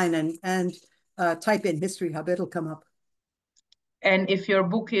online and type in History Hub. It'll come up. And if your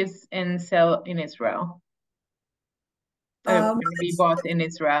book is in sale in Israel, Well, can be bought in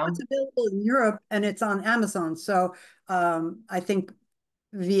Israel. it's available in Europe and it's on Amazon. So I think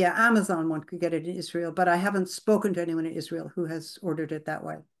via Amazon one could get it in Israel, but I haven't spoken to anyone in Israel who has ordered it that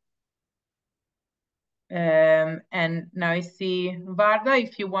way. And now I see Varda,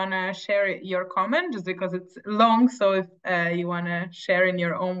 if you want to share your comment, just because it's long, so if you want to share in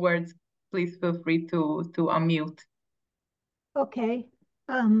your own words, please feel free to unmute. Okay.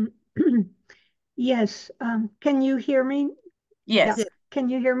 Yes. Can you hear me? Yes. Yeah. Can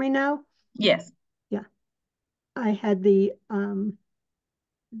you hear me now? Yes. Yeah. I had the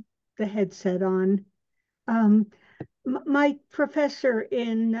headset on. My professor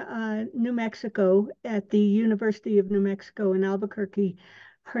in New Mexico at the University of New Mexico in Albuquerque,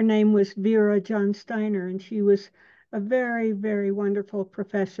 her name was Vera John Steiner, and she was a very, very wonderful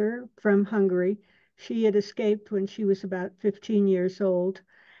professor from Hungary. She had escaped when she was about 15 years old.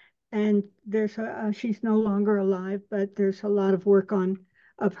 And she's no longer alive, but there's a lot of work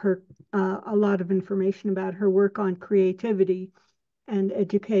of her, a lot of information about her work on creativity and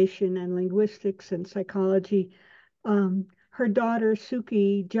education and linguistics and psychology. Her daughter,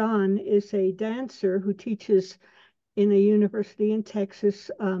 Suki John, is a dancer who teaches in a university in Texas.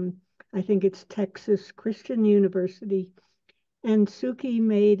 I think it's Texas Christian University. And Suki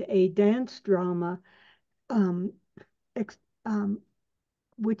made a dance drama, um,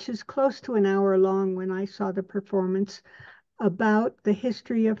 which is close to an hour long when I saw the performance, about the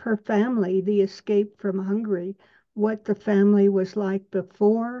history of her family, the escape from Hungary, what the family was like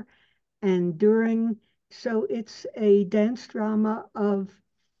before and during. So it's a dance drama of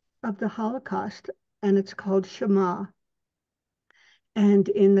the Holocaust, and it's called Shema. And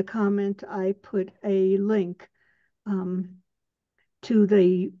in the comment, I put a link to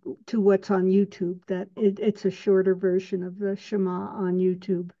what's on YouTube. That it's a shorter version of the Shema on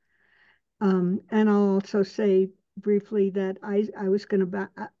YouTube. And I'll also say briefly that I was going to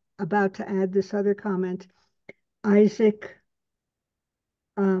about to add this other comment. Isaac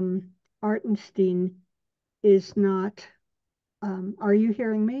Artenstein is not. Are you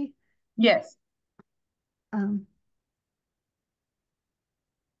hearing me? Yes. Um,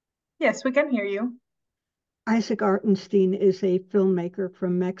 Yes, we can hear you. Isaac Artenstein is a filmmaker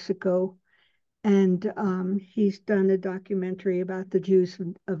from Mexico, and he's done a documentary about the Jews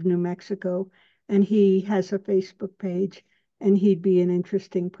of New Mexico, and he has a Facebook page, and he'd be an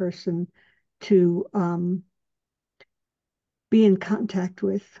interesting person to be in contact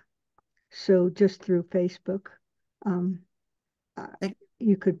with. So just through Facebook,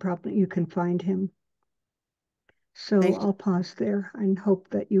 you can find him. So I'll pause there and hope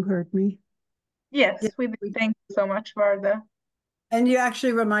that you heard me. Yes, we did. Thank you so much, Varda. And you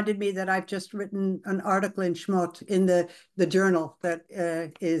actually reminded me that I've just written an article in Schmott in the journal that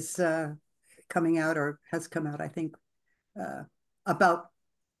is coming out or has come out, I think, about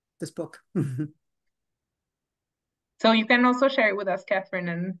this book. So you can also share it with us, Catherine,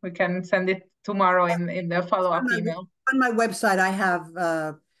 and we can send it tomorrow in the follow-up email. On my website, I have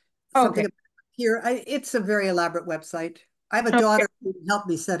something here. It's a very elaborate website. I have a daughter who helped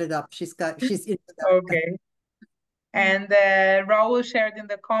me set it up. She's into that. Okay. And Raul shared in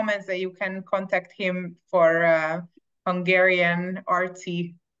the comments that you can contact him for Hungarian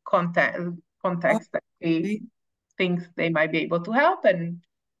artsy contacts that he thinks they might be able to help. And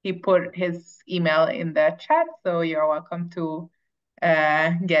he put his email in the chat, so you're welcome to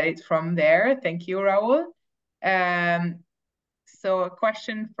get it from there. Thank you, Raul. So a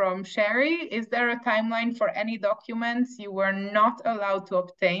question from Sherry: is there a timeline for any documents you were not allowed to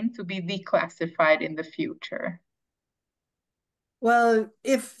obtain to be declassified in the future? Well,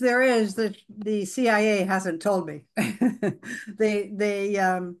 if there is, the CIA hasn't told me. They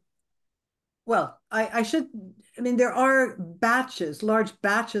well, I should, I mean, there are batches, large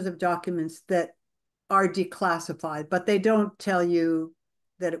batches of documents that are declassified, but they don't tell you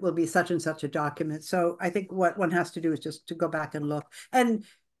that it will be such and such a document. So I think what one has to do is just to go back and look. And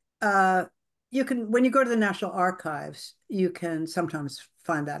uh, you can, when you go to the National Archives, you can sometimes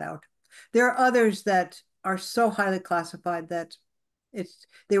find that out. There are others that are so highly classified that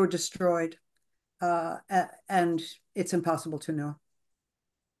they were destroyed, and it's impossible to know.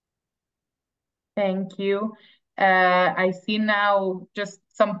 Thank you. I see now just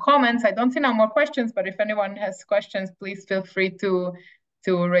some comments. I don't see now more questions, but if anyone has questions, please feel free to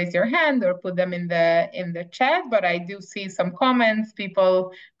raise your hand or put them in the chat. But I do see some comments,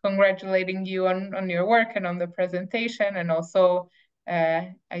 people congratulating you on your work and on the presentation. And also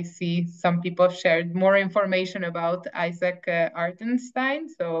I see some people shared more information about Isaac Artenstein.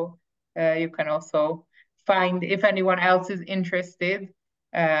 So you can also find, if anyone else is interested,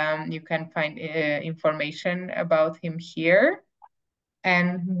 you can find information about him here.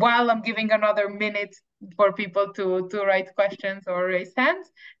 And while I'm giving another minute for people to write questions or raise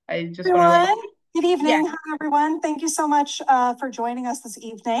hands, I just want to... Good evening. Hi, everyone. Thank you so much for joining us this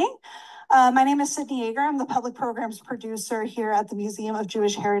evening. My name is Sydney Yeager. I'm the public programs producer here at the Museum of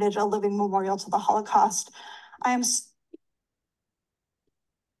Jewish Heritage, a living memorial to the Holocaust. I am...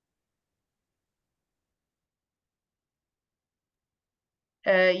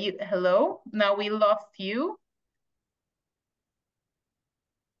 hello? Now we lost you.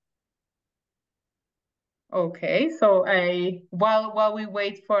 Okay, so while we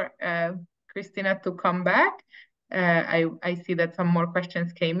wait for Christina to come back, I see that some more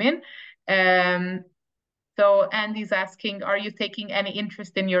questions came in. So Andy's asking, are you taking any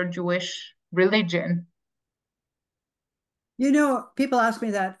interest in your Jewish religion? You know, people ask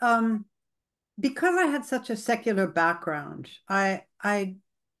me that. Because I had such a secular background, I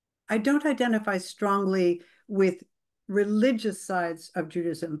don't identify strongly with religious sides of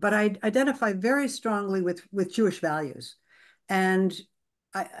Judaism, but I identify very strongly with Jewish values. And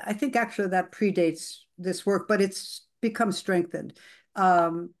I think actually that predates this work, but it's become strengthened.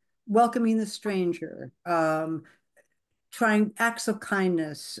 Welcoming the stranger, trying acts of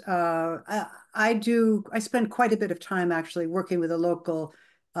kindness. I spend quite a bit of time actually working with a local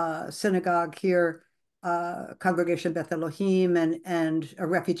synagogue here, Congregation Beth Elohim, and a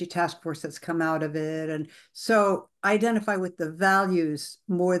refugee task force that's come out of it. And so I identify with the values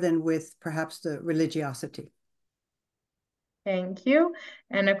more than with perhaps the religiosity. Thank you.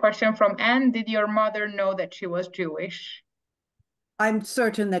 And a question from Anne, did your mother know that she was Jewish? I'm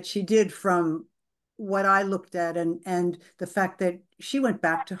certain that she did, from what I looked at, and the fact that she went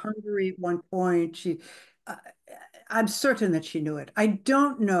back to Hungary at one point. I'm certain that she knew it. I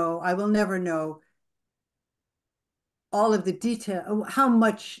don't know, I will never know all of the detail, how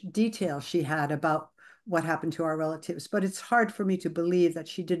much detail she had about what happened to our relatives, but it's hard for me to believe that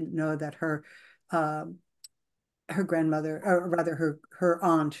she didn't know that her grandmother, or rather her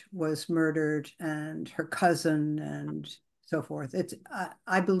aunt, was murdered, and her cousin, and so forth.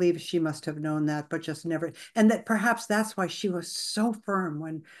 I believe she must have known that, but just never, and that perhaps that's why she was so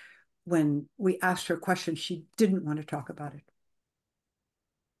firm when we asked her questions. She didn't want to talk about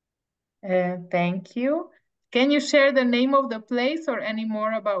it. Thank you. Can you share the name of the place or any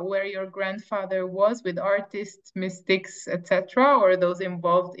more about where your grandfather was with artists, mystics, etc., or those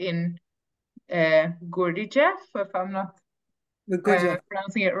involved in Gurdjieff, if I'm not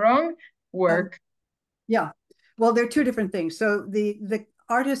pronouncing it wrong, work? Yeah. Well, they're two different things. So the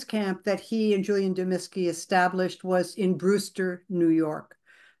artist camp that he and Julian Domisky established was in Brewster, New York.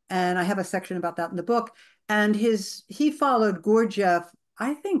 And I have a section about that in the book. And he followed Gurdjieff,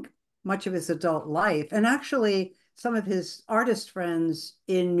 I think, much of his adult life. And actually, some of his artist friends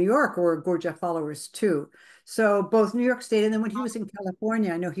in New York were Gurdjieff followers too. So both New York State, and then when he was in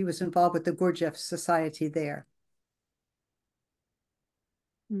California, I know he was involved with the Gurdjieff Society there.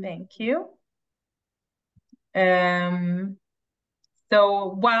 Thank you.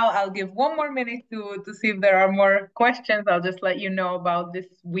 So while I'll give one more minute to see if there are more questions, I'll just let you know about this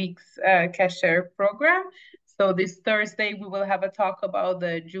week's Qesher program. So this Thursday, we will have a talk about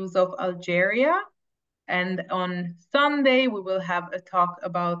the Jews of Algeria. And on Sunday, we will have a talk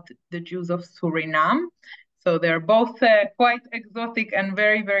about the Jews of Suriname. So they're both quite exotic and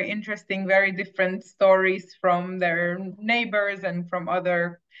very, very interesting, very different stories from their neighbors and from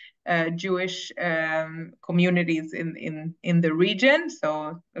other Jewish communities in the region.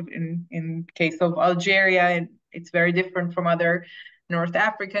 So in case of Algeria, it's very different from other North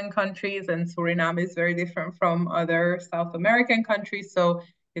African countries, and Suriname is very different from other South American countries. So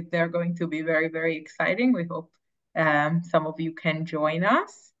they're going to be very, very exciting. We hope some of you can join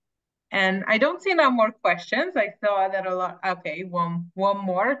us. And I don't see now more questions. I saw that a lot. Okay, one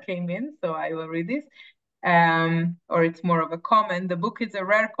more came in, so I will read this. Or it's more of a comment. The book is a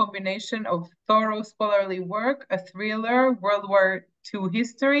rare combination of thorough scholarly work, a thriller, World War II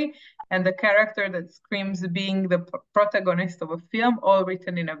history, and the character that screams being the protagonist of a film, all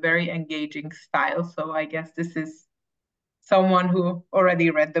written in a very engaging style. So I guess this is someone who already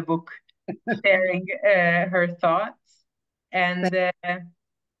read the book sharing her thoughts. And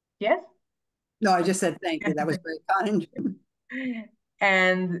yes? No, I just said thank you. That was very kind.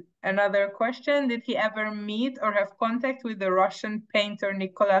 And another question, did he ever meet or have contact with the Russian painter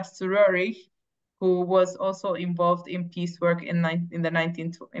Nicholas Roerich, who was also involved in piecework in the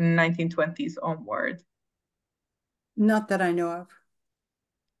 1920s onward? Not that I know of.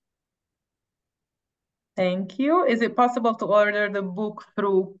 Thank you. Is it possible to order the book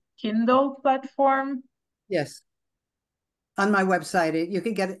through Kindle platform? Yes. On my website, you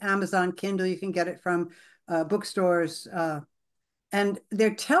can get it Amazon Kindle, you can get it from bookstores. And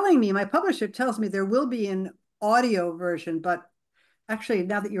they're telling me, my publisher tells me there will be an audio version, but actually,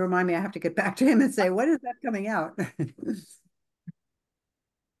 now that you remind me, I have to get back to him and say, when is that coming out?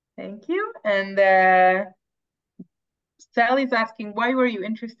 Thank you. And Sally's asking, why were you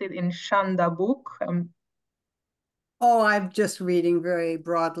interested in Shanda book? Oh, I'm just reading very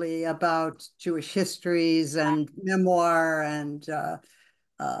broadly about Jewish histories and memoir, and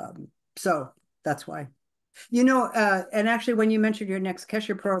so that's why. You know, and actually, when you mentioned your next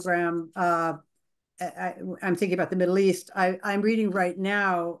Qesher program, I'm thinking about the Middle East. I'm reading right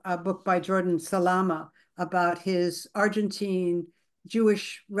now a book by Jordan Salama about his Argentine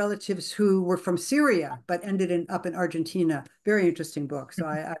Jewish relatives who were from Syria but ended up in Argentina. Very interesting book, so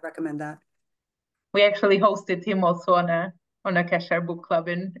I recommend that. We actually hosted him also on a Qesher book club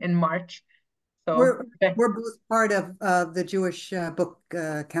in March. So we're both part of the Jewish Book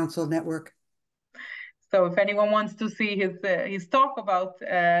Council Network. So if anyone wants to see his talk about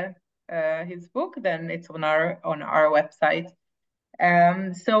his book, then it's on our website.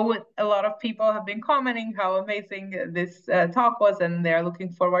 So a lot of people have been commenting how amazing this talk was, and they're looking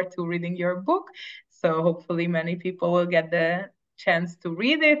forward to reading your book. So hopefully many people will get the chance to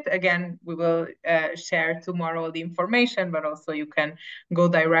read it. Again, we will share tomorrow the information, but also you can go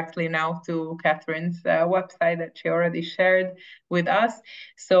directly now to Catherine's website that she already shared with us.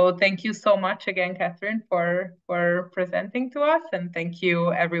 So thank you so much again, Catherine, for presenting to us, and thank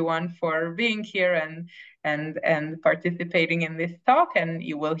you everyone for being here and participating in this talk. And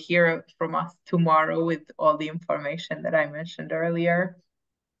you will hear from us tomorrow with all the information that I mentioned earlier.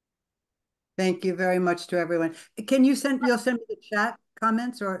 Thank you very much to everyone. You'll send me the chat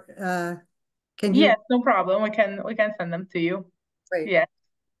comments, or can you? Yes, no problem. We can send them to you. Great.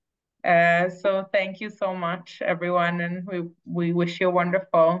 Yes. So thank you so much, everyone, and we wish you a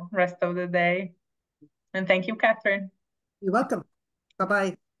wonderful rest of the day. And thank you, Catherine. You're welcome.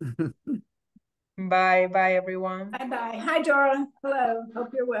 Bye-bye. Bye, everyone. Bye-bye. Hi, Dora. Hello.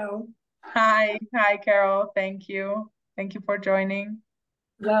 Hope you're well. Hi, Carol. Thank you. Thank you for joining.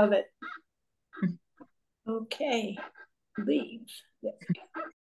 Love it. Okay. Leave.